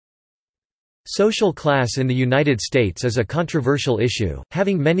Social class in the United States is a controversial issue,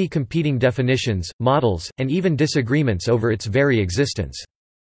 having many competing definitions, models, and even disagreements over its very existence.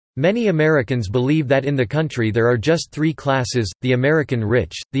 Many Americans believe that in the country there are just three classes: the American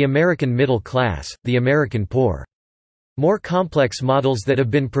rich, the American middle class, the American poor. More complex models that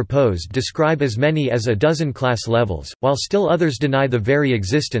have been proposed describe as many as a dozen class levels, while still others deny the very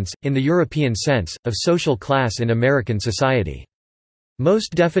existence, in the European sense, of social class in American society.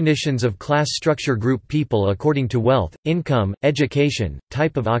 Most definitions of class structure group people according to wealth, income, education,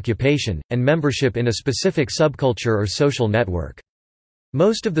 type of occupation, and membership in a specific subculture or social network.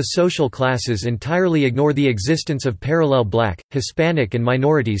 Most of the social classes entirely ignore the existence of parallel Black, Hispanic and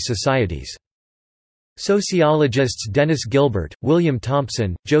minorities societies. Sociologists Dennis Gilbert, William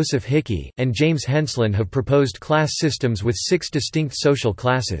Thompson, Joseph Hickey, and James Henslin have proposed class systems with 6 distinct social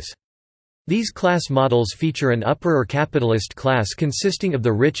classes. These class models feature an upper or capitalist class consisting of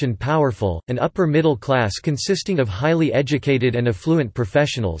the rich and powerful, an upper middle class consisting of highly educated and affluent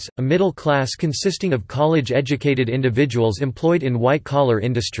professionals, a middle class consisting of college-educated individuals employed in white-collar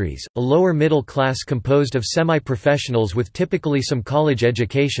industries, a lower middle class composed of semi-professionals with typically some college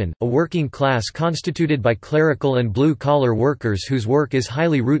education, a working class constituted by clerical and blue-collar workers whose work is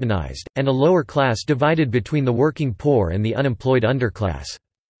highly routinized, and a lower class divided between the working poor and the unemployed underclass.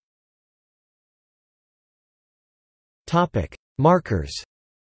 Markers.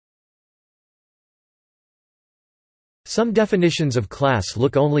 Some definitions of class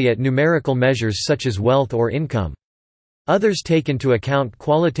look only at numerical measures such as wealth or income. Others take into account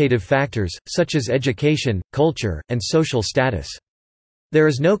qualitative factors, such as education, culture, and social status. There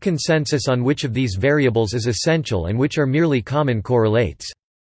is no consensus on which of these variables is essential and which are merely common correlates.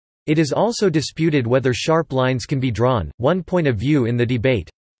 It is also disputed whether sharp lines can be drawn. One point of view in the debate: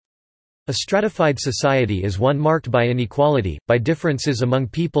 a stratified society is one marked by inequality, by differences among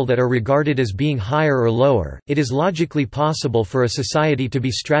people that are regarded as being higher or lower. It is logically possible for a society to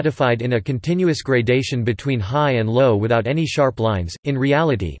be stratified in a continuous gradation between high and low without any sharp lines. In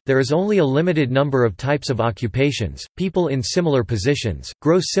reality, there is only a limited number of types of occupations. People in similar positions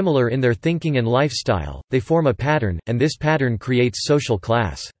grow similar in their thinking and lifestyle, they form a pattern, and this pattern creates social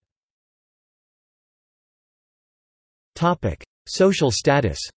class. Social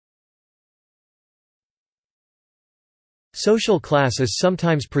status. Social class is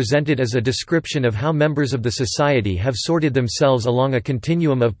sometimes presented as a description of how members of the society have sorted themselves along a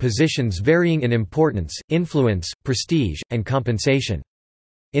continuum of positions varying in importance, influence, prestige, and compensation.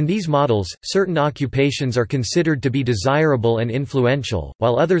 In these models, certain occupations are considered to be desirable and influential,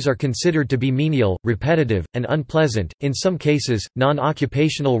 while others are considered to be menial, repetitive, and unpleasant. In some cases,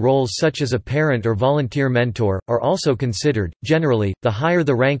 non-occupational roles such as a parent or volunteer mentor are also considered. Generally, the higher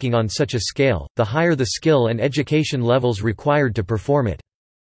the ranking on such a scale, the higher the skill and education levels required to perform it.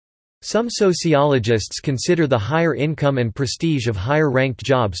 Some sociologists consider the higher income and prestige of higher-ranked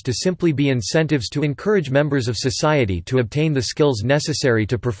jobs to simply be incentives to encourage members of society to obtain the skills necessary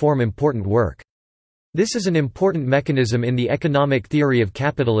to perform important work. This is an important mechanism in the economic theory of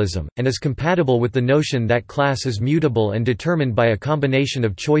capitalism, and is compatible with the notion that class is mutable and determined by a combination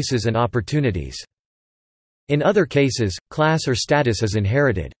of choices and opportunities. In other cases, class or status is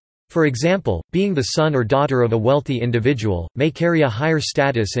inherited. For example, being the son or daughter of a wealthy individual, may carry a higher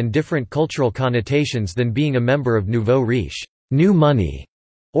status and different cultural connotations than being a member of nouveau riche, new money,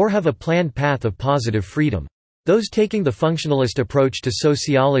 or have a planned path of positive freedom. Those taking the functionalist approach to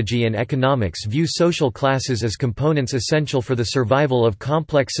sociology and economics view social classes as components essential for the survival of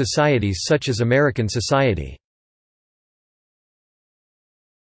complex societies such as American society.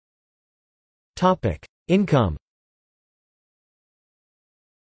 Income.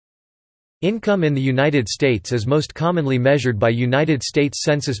 Income in the United States is most commonly measured by United States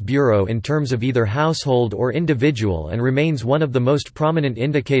Census Bureau in terms of either household or individual and remains one of the most prominent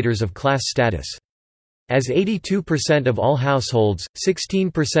indicators of class status. As 82% of all households,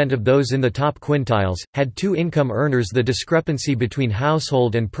 16% of those in the top quintiles, had 2 income earners, the discrepancy between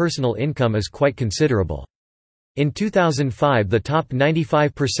household and personal income is quite considerable. In 2005, the top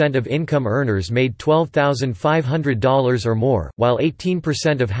 95% of income earners made $12,500 or more, while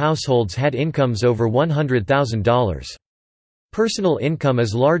 18% of households had incomes over $100,000. Personal income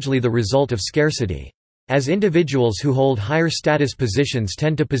is largely the result of scarcity. As individuals who hold higher status positions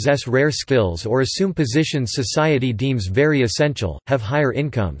tend to possess rare skills or assume positions society deems very essential, have higher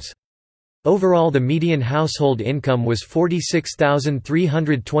incomes. Overall, the median household income was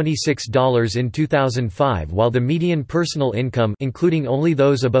 $46,326 in 2005, while the median personal income, including only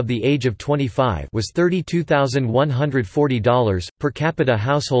those above the age of 25, was $32,140. Per capita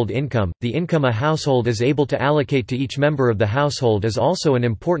household income, the income a household is able to allocate to each member of the household, is also an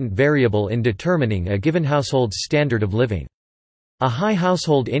important variable in determining a given household's standard of living. A high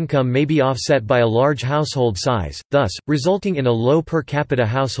household income may be offset by a large household size, thus, resulting in a low per capita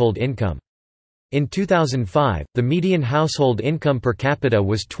household income. In 2005, the median household income per capita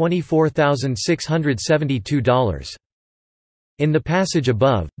was $24,672. In the passage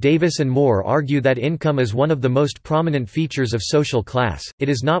above, Davis and Moore argue that income is one of the most prominent features of social class, it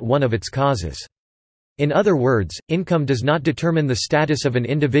is not one of its causes. In other words, income does not determine the status of an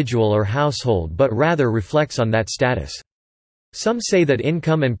individual or household but rather reflects on that status. Some say that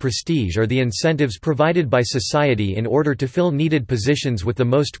income and prestige are the incentives provided by society in order to fill needed positions with the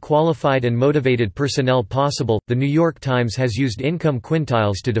most qualified and motivated personnel possible. The New York Times has used income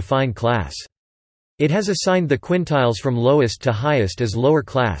quintiles to define class. It has assigned the quintiles from lowest to highest as lower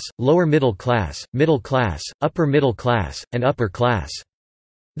class, lower middle class, upper middle class, and upper class.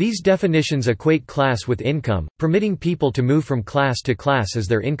 These definitions equate class with income, permitting people to move from class to class as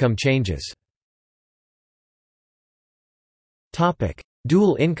their income changes.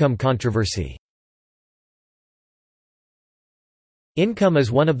 Dual income controversy. Income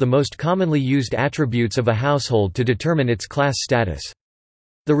is one of the most commonly used attributes of a household to determine its class status.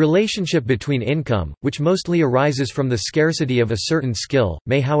 The relationship between income, which mostly arises from the scarcity of a certain skill,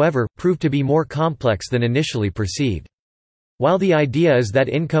 may however, prove to be more complex than initially perceived. While the idea is that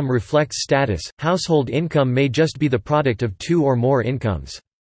income reflects status, household income may just be the product of two or more incomes.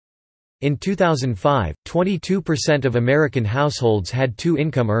 In 2005, 22% of American households had two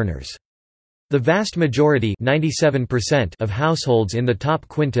income earners. The vast majority, 97%, of households in the top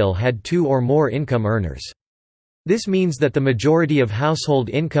quintile had two or more income earners. This means that the majority of household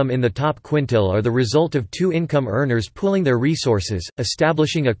income in the top quintile are the result of two income earners pooling their resources,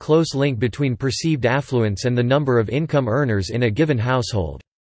 establishing a close link between perceived affluence and the number of income earners in a given household.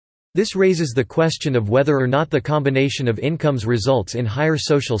 This raises the question of whether or not the combination of incomes results in higher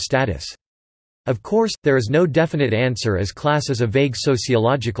social status. Of course, there is no definite answer as class is a vague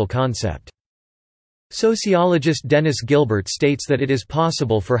sociological concept. Sociologist Dennis Gilbert states that it is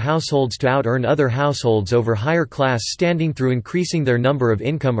possible for households to out-earn other households over higher class standing through increasing their number of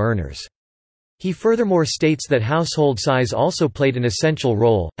income earners. He furthermore states that household size also played an essential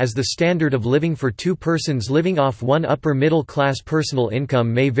role, as the standard of living for two persons living off one upper middle class personal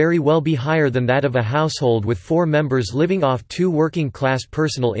income may very well be higher than that of a household with four members living off two working class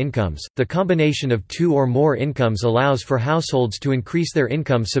personal incomes. The combination of two or more incomes allows for households to increase their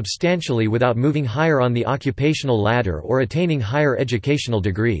income substantially without moving higher on the occupational ladder or attaining higher educational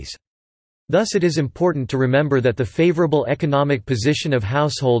degrees. Thus it is important to remember that the favorable economic position of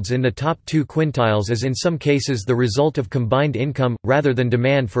households in the top two quintiles is in some cases the result of combined income, rather than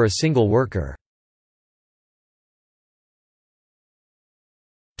demand for a single worker.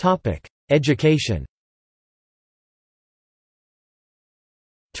 Education.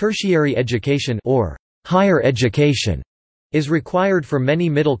 Tertiary education or higher education is required for many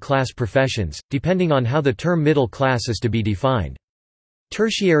middle-class professions, depending on how the term middle class is to be defined.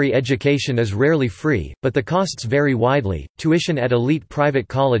 Tertiary education is rarely free, but the costs vary widely. Tuition at elite private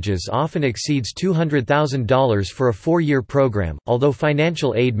colleges often exceeds $200,000 for a four-year program, although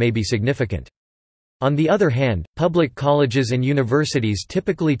financial aid may be significant. On the other hand, public colleges and universities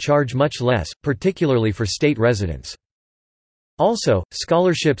typically charge much less, particularly for state residents. Also,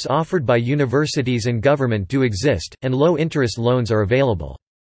 scholarships offered by universities and government do exist, and low-interest loans are available.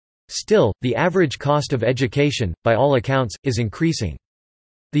 Still, the average cost of education, by all accounts, is increasing.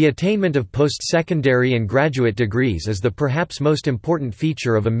 The attainment of post-secondary and graduate degrees is the perhaps most important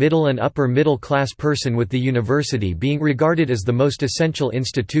feature of a middle and upper middle class person, with the university being regarded as the most essential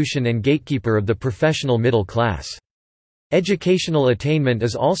institution and gatekeeper of the professional middle class. Educational attainment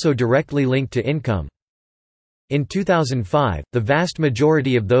is also directly linked to income. In 2005, the vast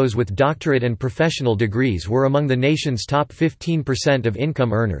majority of those with doctorate and professional degrees were among the nation's top 15% of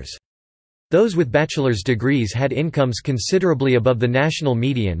income earners. Those with bachelor's degrees had incomes considerably above the national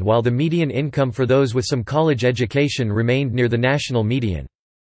median, while the median income for those with some college education remained near the national median.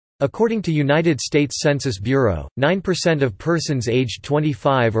 According to United States Census Bureau, 9% of persons aged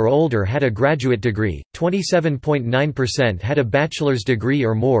 25 or older had a graduate degree, 27.9% had a bachelor's degree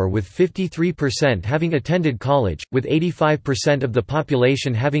or more, with 53% having attended college, with 85% of the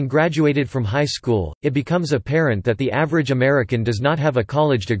population having graduated from high school. It becomes apparent that the average American does not have a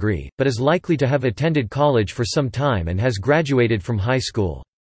college degree, but is likely to have attended college for some time and has graduated from high school.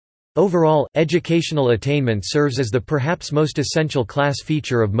 Overall, educational attainment serves as the perhaps most essential class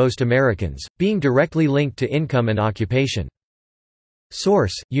feature of most Americans, being directly linked to income and occupation.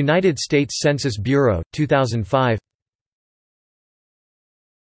 Source: United States Census Bureau, 2005.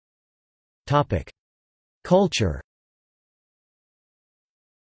 Culture.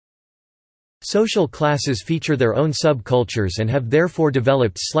 Social classes feature their own subcultures and have therefore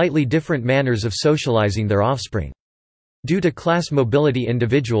developed slightly different manners of socializing their offspring. Due to class mobility,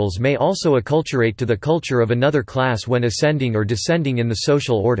 individuals may also acculturate to the culture of another class when ascending or descending in the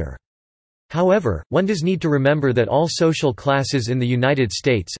social order. However, one does need to remember that all social classes in the United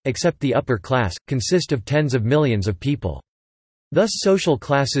States, except the upper class, consist of tens of millions of people. Thus social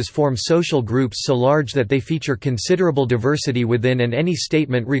classes form social groups so large that they feature considerable diversity within, and any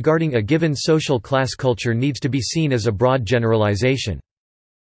statement regarding a given social class culture needs to be seen as a broad generalization.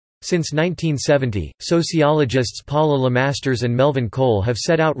 Since 1970, sociologists Paula Lemasters and Melvin Cole have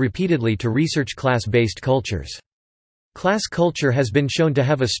set out repeatedly to research class-based cultures. Class culture has been shown to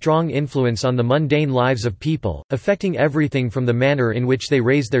have a strong influence on the mundane lives of people, affecting everything from the manner in which they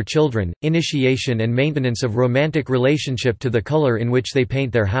raise their children, initiation and maintenance of romantic relationship to the color in which they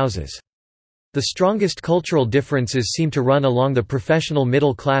paint their houses. The strongest cultural differences seem to run along the professional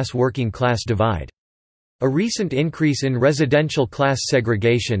middle class-working class divide. A recent increase in residential class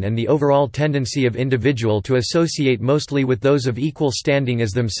segregation and the overall tendency of individual to associate mostly with those of equal standing as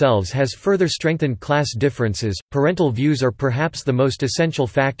themselves has further strengthened class differences. Parental views are perhaps the most essential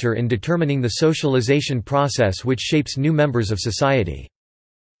factor in determining the socialization process which shapes new members of society.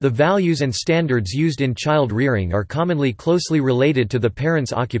 The values and standards used in child rearing are commonly closely related to the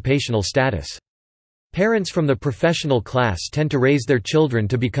parent's occupational status. Parents from the professional class tend to raise their children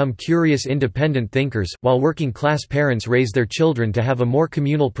to become curious, independent thinkers, while working-class parents raise their children to have a more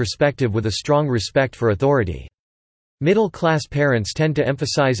communal perspective with a strong respect for authority. Middle-class parents tend to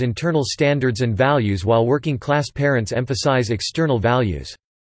emphasize internal standards and values, while working-class parents emphasize external values.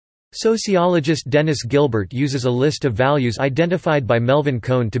 Sociologist Dennis Gilbert uses a list of values identified by Melvin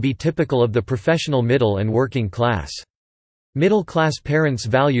Cole to be typical of the professional middle and working class. Middle-class parents'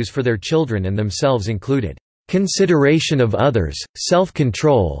 values for their children and themselves included consideration of others,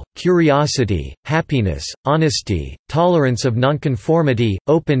 self-control, curiosity, happiness, honesty, tolerance of nonconformity,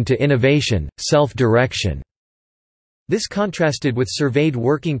 open to innovation, self-direction. This contrasted with surveyed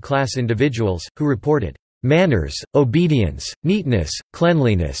working-class individuals, who reported manners, obedience, neatness,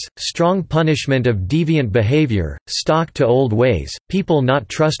 cleanliness, strong punishment of deviant behavior, stock to old ways, people not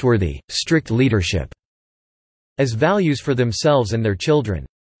trustworthy, strict leadership, as values for themselves and their children.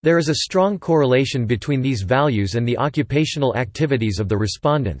 There is a strong correlation between these values and the occupational activities of the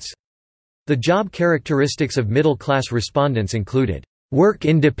respondents. The job characteristics of middle-class respondents included, "work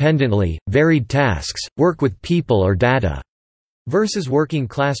independently, varied tasks, work with people or data," versus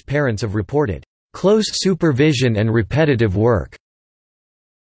working-class parents have reported, "close supervision and repetitive work."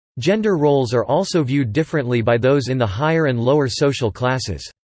 Gender roles are also viewed differently by those in the higher and lower social classes.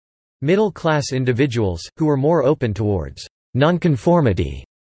 Middle-class individuals, who were more open towards nonconformity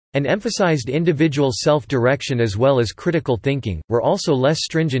and emphasized individual self-direction as well as critical thinking, were also less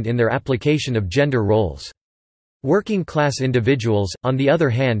stringent in their application of gender roles. Working-class individuals, on the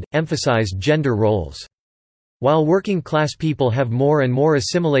other hand, emphasized gender roles. While working-class people have more and more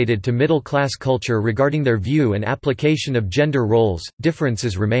assimilated to middle-class culture regarding their view and application of gender roles,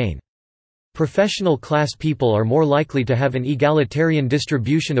 differences remain. Professional class people are more likely to have an egalitarian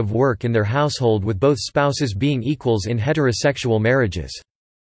distribution of work in their household, with both spouses being equals in heterosexual marriages.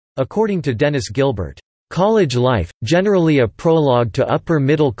 According to Dennis Gilbert, college life, generally a prologue to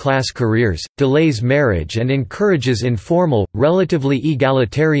upper-middle-class careers, delays marriage and encourages informal, relatively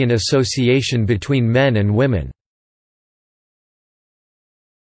egalitarian association between men and women.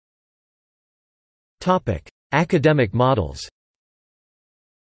 Academic models.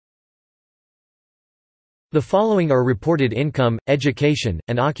 The following are reported income, education,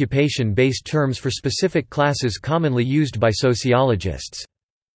 and occupation-based terms for specific classes commonly used by sociologists.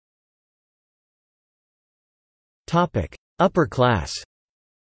 Upper class.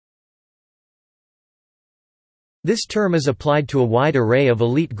 This term is applied to a wide array of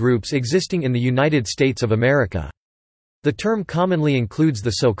elite groups existing in the United States of America. The term commonly includes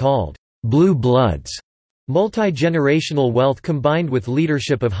the so-called blue bloods, multi-generational wealth combined with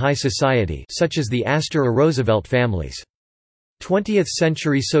leadership of high society, such as the Astor or Roosevelt families.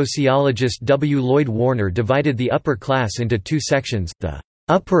 20th-century sociologist W. Lloyd Warner divided the upper class into two sections, the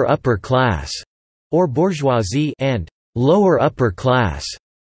upper class, or bourgeoisie, and lower upper class,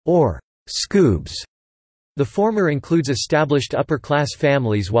 or scoobs. The former includes established upper-class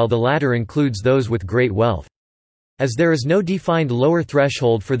families while the latter includes those with great wealth. As there is no defined lower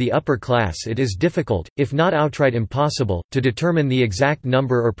threshold for the upper class, it is difficult, if not outright impossible, to determine the exact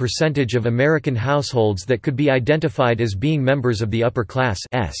number or percentage of American households that could be identified as being members of the upper class.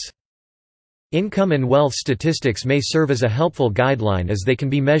 Income and wealth statistics may serve as a helpful guideline as they can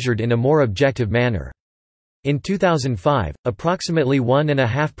be measured in a more objective manner. In 2005, approximately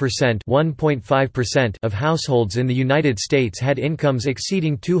 1.5% of households in the United States had incomes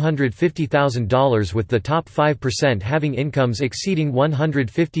exceeding $250,000, with the top 5% having incomes exceeding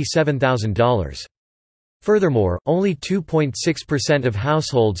 $157,000. Furthermore, only 2.6% of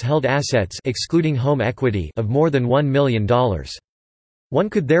households held assets excluding home equity of more than $1 million. One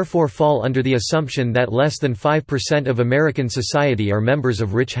could therefore fall under the assumption that less than 5% of American society are members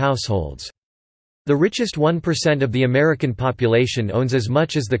of rich households. The richest 1% of the American population owns as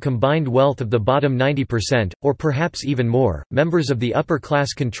much as the combined wealth of the bottom 90%, or perhaps even more. Members of the upper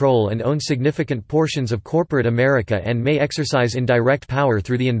class control and own significant portions of corporate America and may exercise indirect power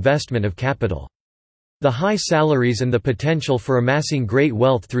through the investment of capital. The high salaries and the potential for amassing great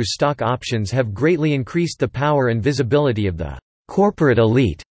wealth through stock options have greatly increased the power and visibility of the corporate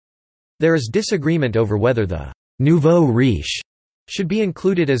elite. There is disagreement over whether the nouveau riche should be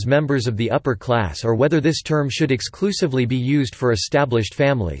included as members of the upper class or whether this term should exclusively be used for established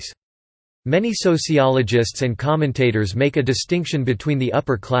families. Many sociologists and commentators make a distinction between the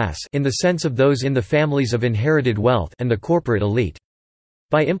upper class in the sense of those in the families of inherited wealth and the corporate elite.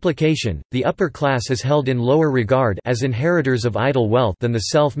 By implication, the upper class is held in lower regard as inheritors of idle wealth than the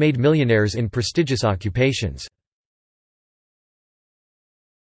self-made millionaires in prestigious occupations.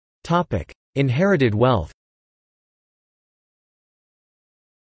 Inherited wealth.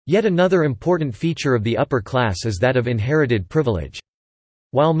 Yet another important feature of the upper class is that of inherited privilege.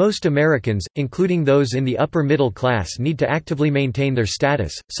 While most Americans, including those in the upper middle class, need to actively maintain their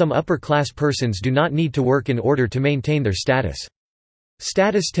status, some upper-class persons do not need to work in order to maintain their status.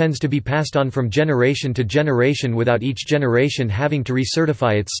 Status tends to be passed on from generation to generation without each generation having to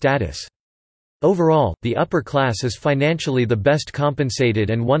recertify its status. Overall, the upper class is financially the best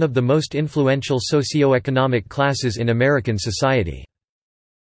compensated and one of the most influential socioeconomic classes in American society.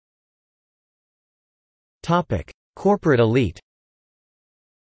 Corporate elite.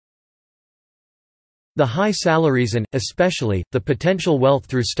 The high salaries and, especially, the potential wealth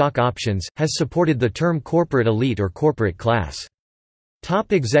through stock options, has supported the term corporate elite or corporate class.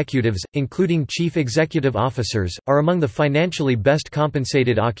 Top executives, including chief executive officers, are among the financially best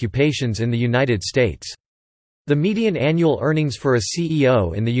compensated occupations in the United States. The median annual earnings for a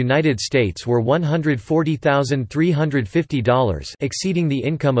CEO in the United States were $140,350, exceeding the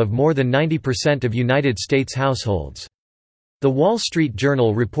income of more than 90% of United States households. The Wall Street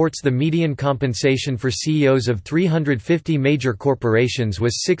Journal reports the median compensation for CEOs of 350 major corporations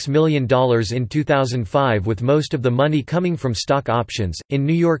was $6 million in 2005, with most of the money coming from stock options. In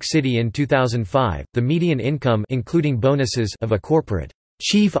New York City in 2005, the median income including bonuses of a corporate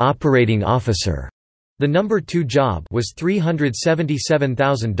chief operating officer, the number 2 job, was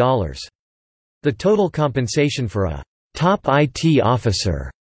 $377,000. The total compensation for a top IT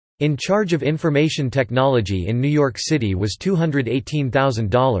officer in charge of information technology in New York City was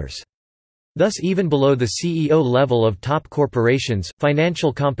 $218,000. Thus, even below the CEO level of top corporations,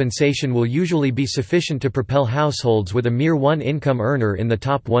 financial compensation will usually be sufficient to propel households with a mere one income earner in the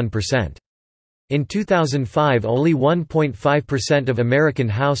top 1%. In 2005, only 1.5% of American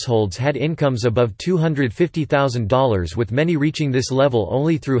households had incomes above $250,000, with many reaching this level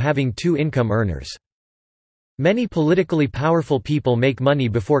only through having 2 income earners. Many politically powerful people make money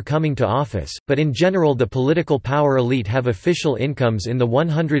before coming to office, but in general the political power elite have official incomes in the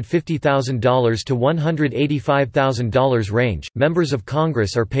 $150,000 to $185,000 range. Members of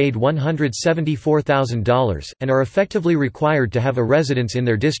Congress are paid $174,000, and are effectively required to have a residence in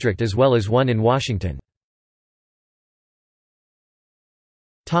their district as well as one in Washington.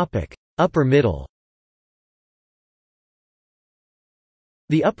 Upper middle.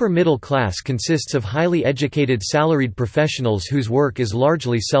 The upper middle class consists of highly educated salaried professionals whose work is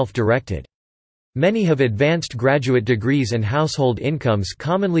largely self-directed. Many have advanced graduate degrees and household incomes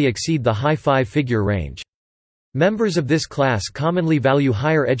commonly exceed the high 5-figure range. Members of this class commonly value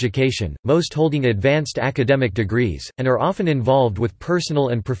higher education, most holding advanced academic degrees, and are often involved with personal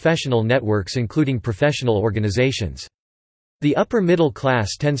and professional networks including professional organizations. The upper middle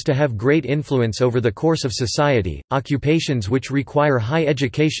class tends to have great influence over the course of society. Occupations which require high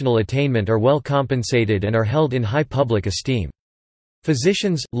educational attainment are well compensated and are held in high public esteem.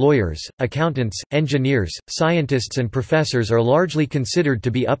 Physicians, lawyers, accountants, engineers, scientists and professors are largely considered to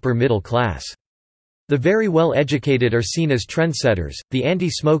be upper middle class. The very well-educated are seen as trendsetters. The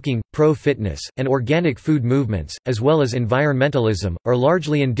anti-smoking, pro-fitness, and organic food movements, as well as environmentalism, are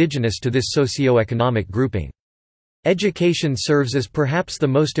largely indigenous to this socio-economic grouping. Education serves as perhaps the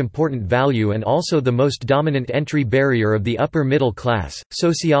most important value and also the most dominant entry barrier of the upper middle class.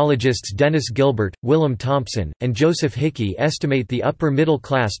 Sociologists Dennis Gilbert, William Thompson, and Joseph Hickey estimate the upper middle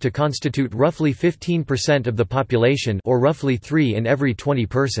class to constitute roughly 15% of the population, or roughly 3 in every 20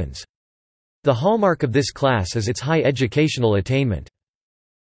 persons. The hallmark of this class is its high educational attainment.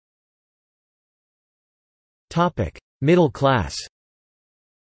 Topic: Middle class.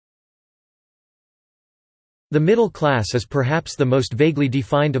 The middle class is perhaps the most vaguely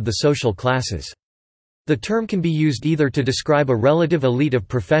defined of the social classes. The term can be used either to describe a relative elite of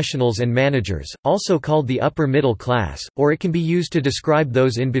professionals and managers, also called the upper middle class, or it can be used to describe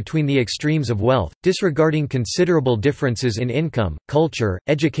those in between the extremes of wealth, disregarding considerable differences in income, culture,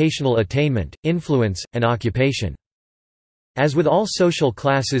 educational attainment, influence, and occupation. As with all social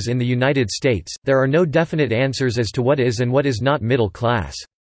classes in the United States, there are no definite answers as to what is and what is not middle class.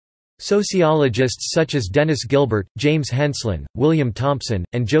 Sociologists such as Dennis Gilbert, James Henslin, William Thompson,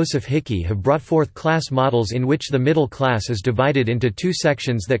 and Joseph Hickey have brought forth class models in which the middle class is divided into two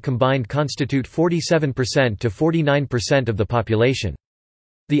sections that combined constitute 47% to 49% of the population.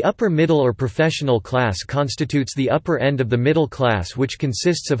 The upper middle or professional class constitutes the upper end of the middle class, which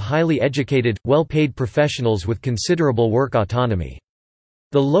consists of highly educated, well-paid professionals with considerable work autonomy.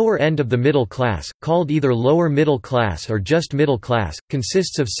 The lower end of the middle class, called either lower middle class or just middle class,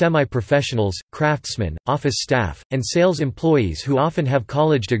 consists of semi-professionals, craftsmen, office staff, and sales employees who often have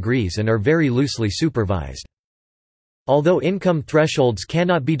college degrees and are very loosely supervised. Although income thresholds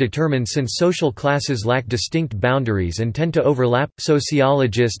cannot be determined since social classes lack distinct boundaries and tend to overlap,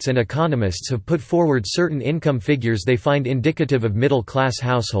 sociologists and economists have put forward certain income figures they find indicative of middle-class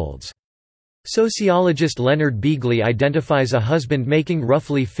households. Sociologist Leonard Beagley identifies a husband making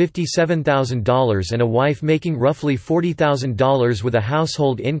roughly $57,000 and a wife making roughly $40,000 with a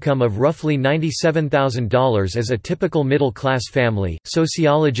household income of roughly $97,000 as a typical middle-class family.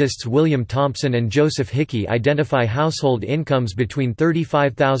 Sociologists William Thompson and Joseph Hickey identify household incomes between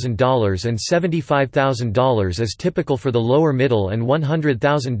 $35,000 and $75,000 as typical for the lower middle and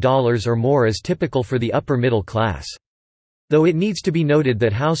 $100,000 or more as typical for the upper middle class. Though it needs to be noted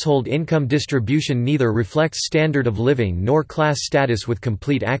that household income distribution neither reflects standard of living nor class status with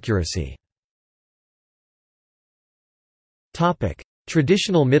complete accuracy.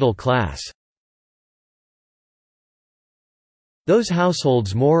 Traditional middle class. Those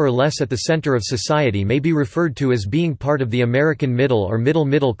households more or less at the center of society may be referred to as being part of the American middle or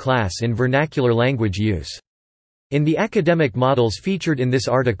middle class in vernacular language use. In the academic models featured in this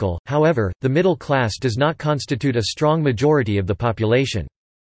article, however, the middle class does not constitute a strong majority of the population.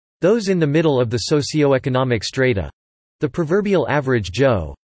 Those in the middle of the socioeconomic strata—the proverbial average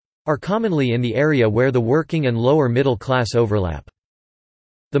Joe—are commonly in the area where the working and lower middle class overlap.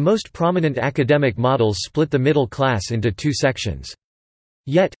 The most prominent academic models split the middle class into two sections.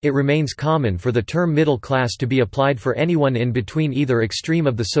 Yet, it remains common for the term middle class to be applied for anyone in between either extreme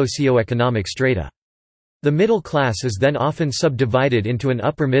of the socioeconomic strata. The middle class is then often subdivided into an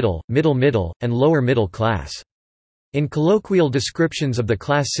upper middle, middle, and lower middle class. In colloquial descriptions of the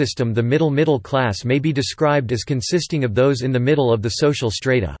class system, the middle class may be described as consisting of those in the middle of the social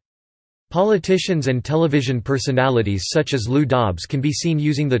strata. Politicians and television personalities such as Lou Dobbs can be seen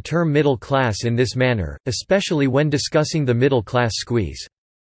using the term middle class in this manner, especially when discussing the middle class squeeze.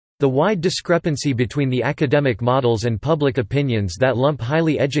 The wide discrepancy between the academic models and public opinions that lump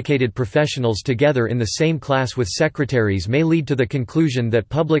highly educated professionals together in the same class with secretaries may lead to the conclusion that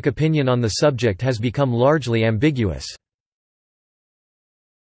public opinion on the subject has become largely ambiguous.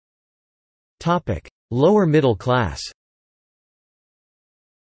 Lower middle class.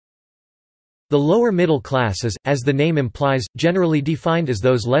 The lower middle class is, as the name implies, generally defined as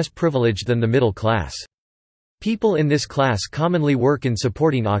those less privileged than the middle class. People in this class commonly work in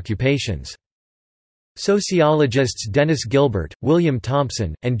supporting occupations. Sociologists Dennis Gilbert, William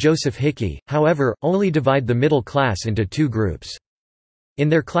Thompson, and Joseph Hickey, however, only divide the middle class into two groups. In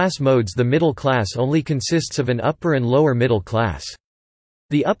their class modes, the middle class only consists of an upper and lower middle class.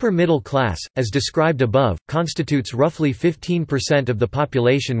 The upper middle class, as described above, constitutes roughly 15% of the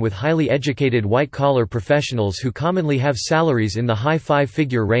population with highly educated white-collar professionals who commonly have salaries in the high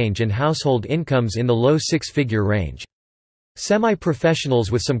five-figure range and household incomes in the low six-figure range.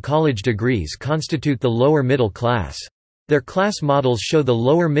 Semi-professionals with some college degrees constitute the lower middle class. Their class models show the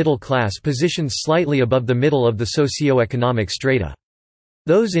lower middle class positioned slightly above the middle of the socio-economic strata.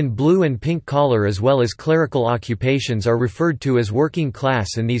 Those in blue and pink collar as well as clerical occupations are referred to as working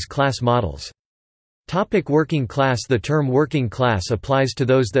class in these class models. Working class. The term working class applies to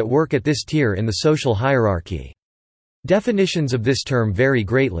those that work at this tier in the social hierarchy. Definitions of this term vary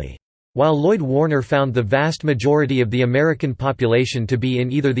greatly. While Lloyd Warner found the vast majority of the American population to be in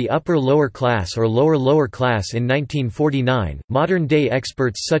either the upper-lower class or lower-lower class in 1949, modern-day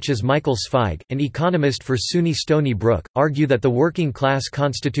experts such as Michael Zweig, an economist for SUNY Stony Brook, argue that the working class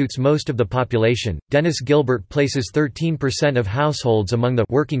constitutes most of the population. Dennis Gilbert places 13% of households among the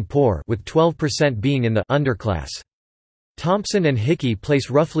working poor, with 12% being in the underclass. Thompson and Hickey place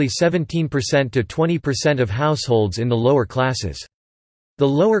roughly 17% to 20% of households in the lower classes. The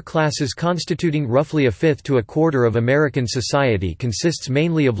lower classes, constituting roughly a fifth to a quarter of American society, consists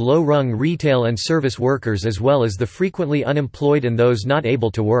mainly of low-rung retail and service workers as well as the frequently unemployed and those not able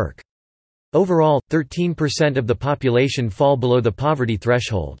to work. Overall, 13% of the population fall below the poverty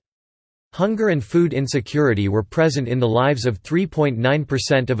threshold. Hunger and food insecurity were present in the lives of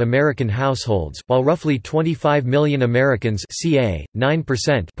 3.9% of American households, while roughly 25 million Americans, ca.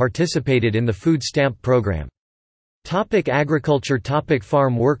 9%, participated in the food stamp program. Agriculture.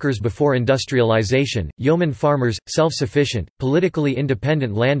 Farm workers. Before industrialization, yeoman farmers, self-sufficient, politically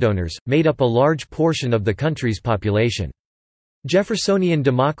independent landowners, made up a large portion of the country's population. Jeffersonian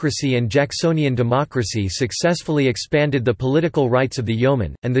democracy and Jacksonian democracy successfully expanded the political rights of the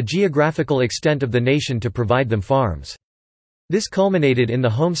yeoman, and the geographical extent of the nation to provide them farms. This culminated in the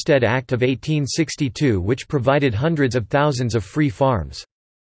Homestead Act of 1862, which provided hundreds of thousands of free farms.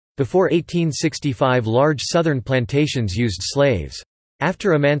 Before 1865, large Southern plantations used slaves.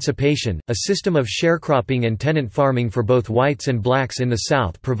 After emancipation, a system of sharecropping and tenant farming for both whites and blacks in the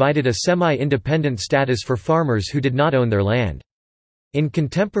South provided a semi-independent status for farmers who did not own their land. In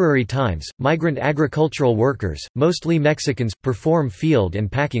contemporary times, migrant agricultural workers, mostly Mexicans, perform field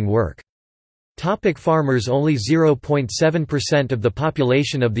and packing work. Farmers. Only 0.7% of the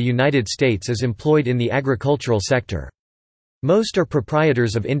population of the United States is employed in the agricultural sector. Most are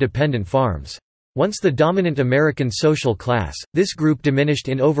proprietors of independent farms. Once the dominant American social class, this group diminished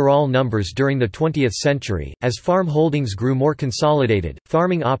in overall numbers during the 20th century. As farm holdings grew more consolidated,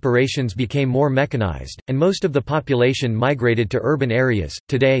 farming operations became more mechanized, and most of the population migrated to urban areas.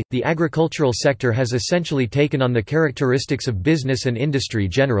 Today, the agricultural sector has essentially taken on the characteristics of business and industry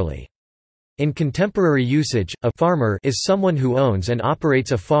generally. In contemporary usage, a farmer is someone who owns and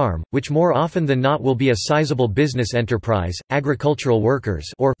operates a farm, which more often than not will be a sizable business enterprise. Agricultural workers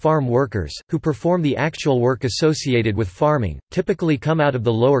or farm workers, who perform the actual work associated with farming, typically come out of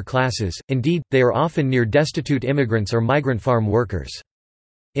the lower classes. Indeed, they are often near destitute immigrants or migrant farm workers.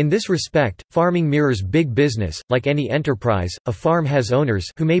 In this respect, farming mirrors big business. Like any enterprise, a farm has owners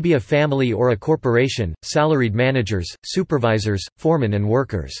who may be a family or a corporation, salaried managers, supervisors, foremen and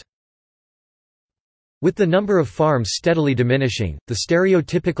workers. With the number of farms steadily diminishing, the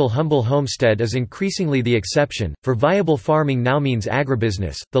stereotypical humble homestead is increasingly the exception, for viable farming now means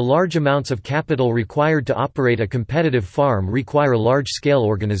agribusiness. The large amounts of capital required to operate a competitive farm require large-scale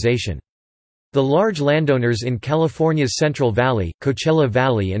organization. The large landowners in California's Central Valley, Coachella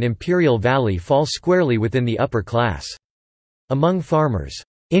Valley and Imperial Valley fall squarely within the upper class. Among farmers,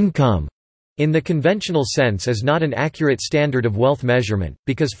 income in the conventional sense is not an accurate standard of wealth measurement,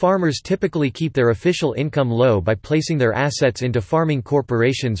 because farmers typically keep their official income low by placing their assets into farming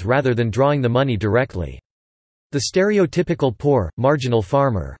corporations rather than drawing the money directly. The stereotypical poor, marginal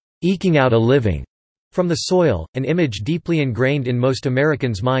farmer, eking out a living from the soil, an image deeply ingrained in most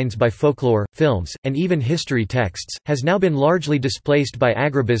Americans' minds by folklore, films, and even history texts, has now been largely displaced by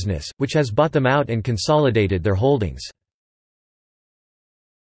agribusiness, which has bought them out and consolidated their holdings.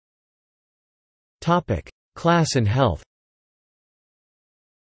 Class and health.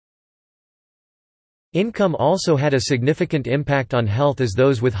 Income also had a significant impact on health, as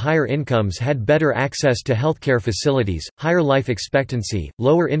those with higher incomes had better access to healthcare facilities, higher life expectancy,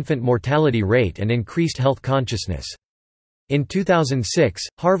 lower infant mortality rate and increased health consciousness. In 2006,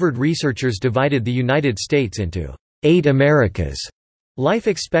 Harvard researchers divided the United States into 8 Americas. Life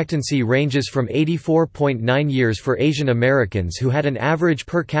expectancy ranges from 84.9 years for Asian Americans who had an average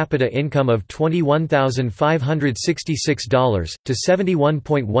per capita income of $21,566, to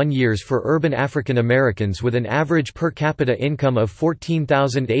 71.1 years for urban African Americans with an average per capita income of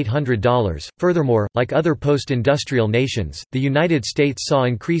 $14,800. Furthermore, like other post-industrial nations, the United States saw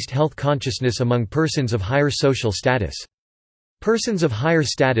increased health consciousness among persons of higher social status. Persons of higher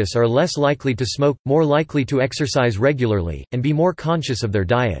status are less likely to smoke, more likely to exercise regularly, and be more conscious of their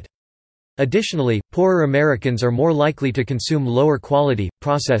diet. Additionally, poorer Americans are more likely to consume lower-quality,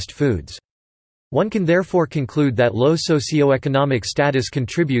 processed foods. One can therefore conclude that low socioeconomic status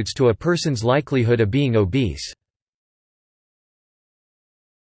contributes to a person's likelihood of being obese.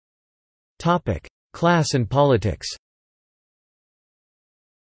 Class and politics.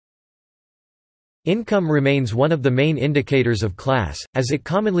 Income remains one of the main indicators of class, as it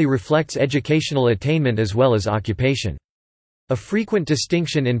commonly reflects educational attainment as well as occupation. A frequent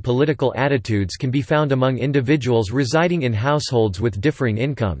distinction in political attitudes can be found among individuals residing in households with differing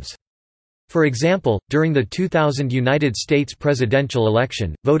incomes. For example, during the 2000 United States presidential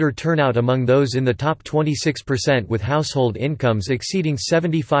election, voter turnout among those in the top 26% with household incomes exceeding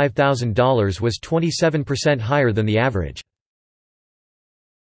 $75,000 was 27% higher than the average.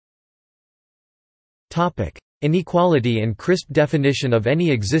 Inequality and crisp definition of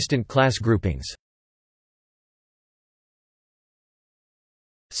any existent class groupings.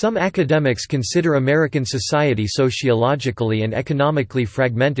 Some academics consider American society sociologically and economically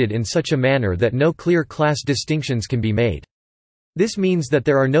fragmented in such a manner that no clear class distinctions can be made. This means that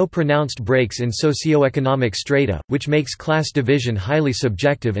there are no pronounced breaks in socioeconomic strata, which makes class division highly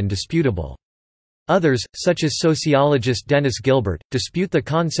subjective and disputable. Others, such as sociologist Dennis Gilbert, dispute the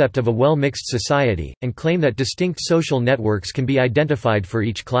concept of a well-mixed society, and claim that distinct social networks can be identified for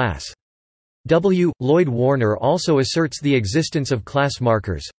each class. W. Lloyd Warner also asserts the existence of class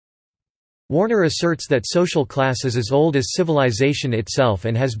markers. Warner asserts that social class is as old as civilization itself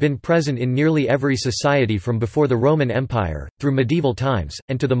and has been present in nearly every society from before the Roman Empire, through medieval times,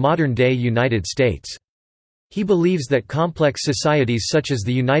 and to the modern-day United States. He believes that complex societies such as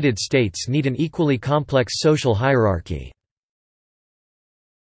the United States need an equally complex social hierarchy.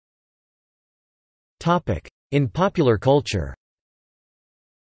 In popular culture.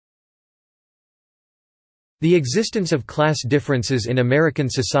 The existence of class differences in American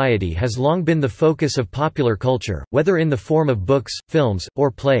society has long been the focus of popular culture, whether in the form of books, films,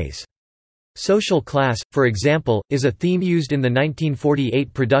 or plays. Social class, for example, is a theme used in the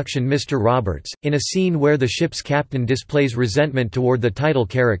 1948 production Mr. Roberts, in a scene where the ship's captain displays resentment toward the title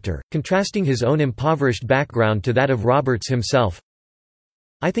character, contrasting his own impoverished background to that of Roberts himself.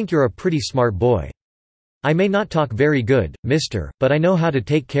 "I think you're a pretty smart boy. I may not talk very good, mister, but I know how to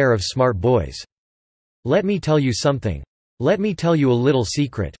take care of smart boys. Let me tell you something. Let me tell you a little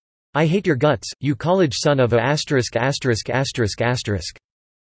secret. I hate your guts, you college son of a ********.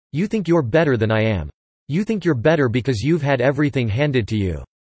 You think you're better than I am. You think you're better because you've had everything handed to you.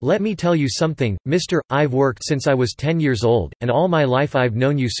 Let me tell you something, mister, I've worked since I was 10 years old, and all my life I've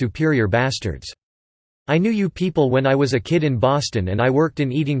known you superior bastards. I knew you people when I was a kid in Boston and I worked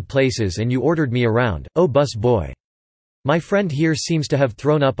in eating places and you ordered me around, oh bus boy. My friend here seems to have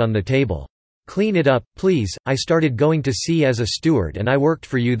thrown up on the table. Clean it up, please. I started going to sea as a steward and I worked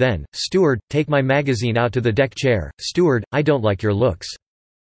for you then. Steward, take my magazine out to the deck chair. Steward, I don't like your looks.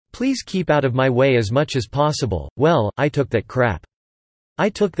 Please keep out of my way as much as possible. Well, I took that crap. I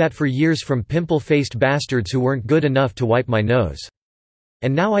took that for years from pimple-faced bastards who weren't good enough to wipe my nose.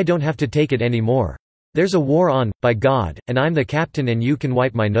 And now I don't have to take it anymore. There's a war on, by God, and I'm the captain and you can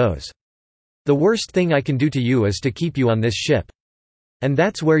wipe my nose. The worst thing I can do to you is to keep you on this ship. And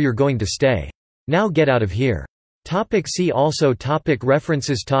that's where you're going to stay. Now get out of here." See also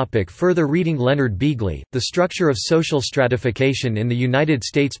References Further reading Leonard Beagley, The Structure of Social Stratification in the United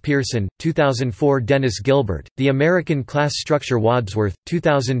States Pearson, 2004 Dennis Gilbert, The American Class Structure Wadsworth,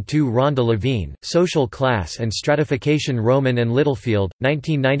 2002 Rhonda Levine, Social Class and Stratification Rowman and Littlefield,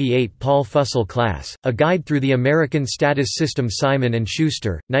 1998 Paul Fussell Class, A Guide Through the American Status System Simon &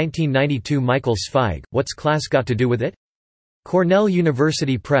 Schuster, 1992 Michael Zweig, What's Class Got to Do with It? Cornell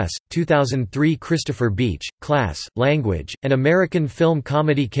University Press, 2003 Christopher Beach, Class, Language, and American Film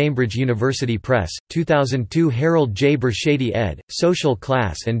Comedy Cambridge University Press, 2002 Harold J. Bershady ed., Social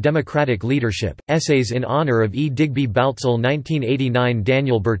Class and Democratic Leadership, Essays in Honor of E. Digby Baltzel 1989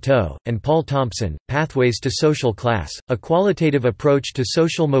 Daniel Berteau, and Paul Thompson, Pathways to Social Class, A Qualitative Approach to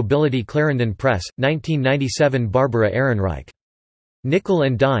Social Mobility Clarendon Press, 1997 Barbara Ehrenreich. Nickel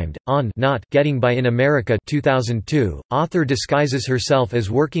and Dimed, on Not Getting By in America 2002, author disguises herself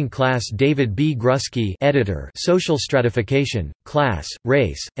as working class David B. Grusky editor Social Stratification, Class,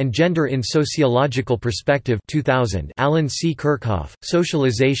 Race, and Gender in Sociological Perspective 2000 Alan C. Kirchhoff,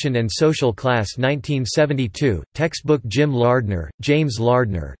 Socialization and Social Class 1972, textbook Jim Lardner, James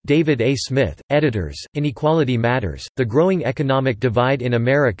Lardner, David A. Smith, editors, Inequality Matters, The Growing Economic Divide in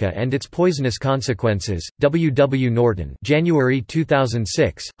America and Its Poisonous Consequences, W. W. Norton January 2006,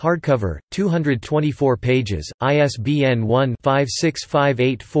 hardcover, 224 pages, ISBN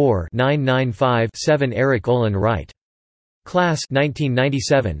 1-56584-995-7 Eric Olin Wright. Class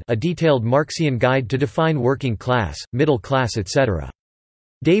 1997, A Detailed Marxian Guide to Define Working Class, Middle Class etc.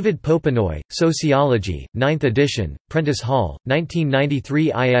 David Popenoy, Sociology, 9th edition, Prentice Hall,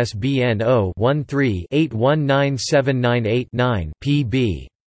 1993 ISBN 0-13-819798-9 pp.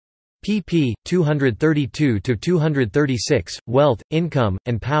 pp. 232–236, Wealth, Income,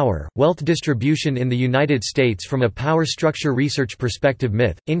 and Power, Wealth Distribution in the United States from a Power Structure Research Perspective.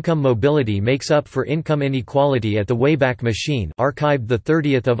 Myth, income mobility makes up for income inequality at the Wayback Machine, archived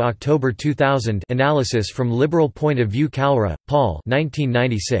 30 October 2000. Analysis from Liberal Point of View. Kalra, Paul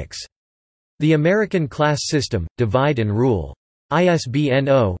 1996. The American Class System, Divide and Rule. ISBN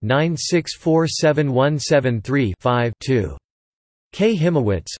 0-9647173-5-2. K.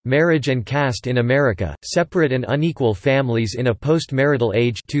 Himowitz, Marriage and Caste in America, Separate and Unequal Families in a Post-Marital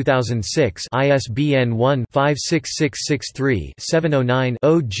Age 2006, ISBN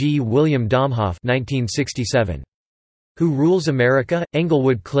 1-56663-709-0. G. William Domhoff 1967. Who Rules America?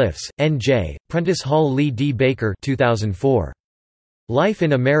 Englewood Cliffs, N.J., Prentice Hall Lee D. Baker 2004. Life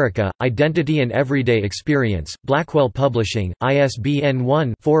in America, Identity and Everyday Experience, Blackwell Publishing, ISBN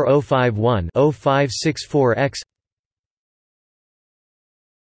 1-4051-0564-X.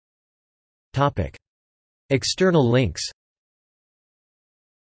 External links.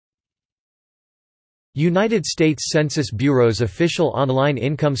 United States Census Bureau's official online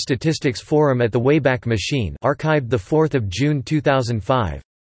income statistics forum at the Wayback Machine, archived 4 June 2005.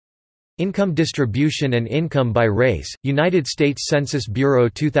 Income Distribution and Income by Race, United States Census Bureau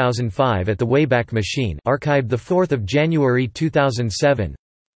 2005 at the Wayback Machine, archived 4 January 2007.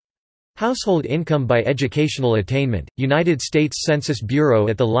 Household Income by Educational Attainment, United States Census Bureau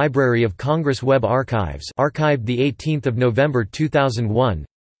at the Library of Congress Web Archives, archived 18 November 2001.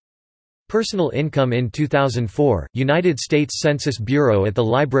 Personal Income in 2004, United States Census Bureau at the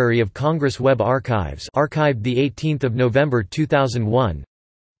Library of Congress Web Archives, archived 18 November 2001.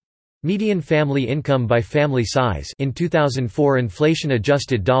 Median Family Income by Family Size in 2004,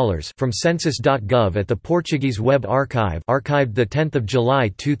 inflation-adjusted dollars from census.gov at the Portuguese Web Archive, archived 10 July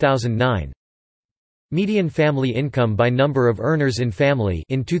 2009. Median Family Income by Number of Earners in Family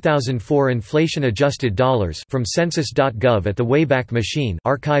in 2004, inflation-adjusted dollars from census.gov at the Wayback Machine,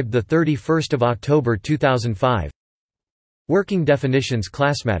 archived 31 October 2005. Working Definitions.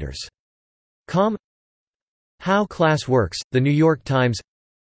 Classmatters.com. How Class Works, The New York Times.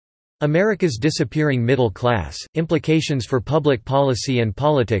 America's Disappearing Middle Class, Implications for Public Policy and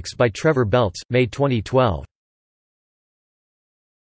Politics by Trevor Belts, May 2012.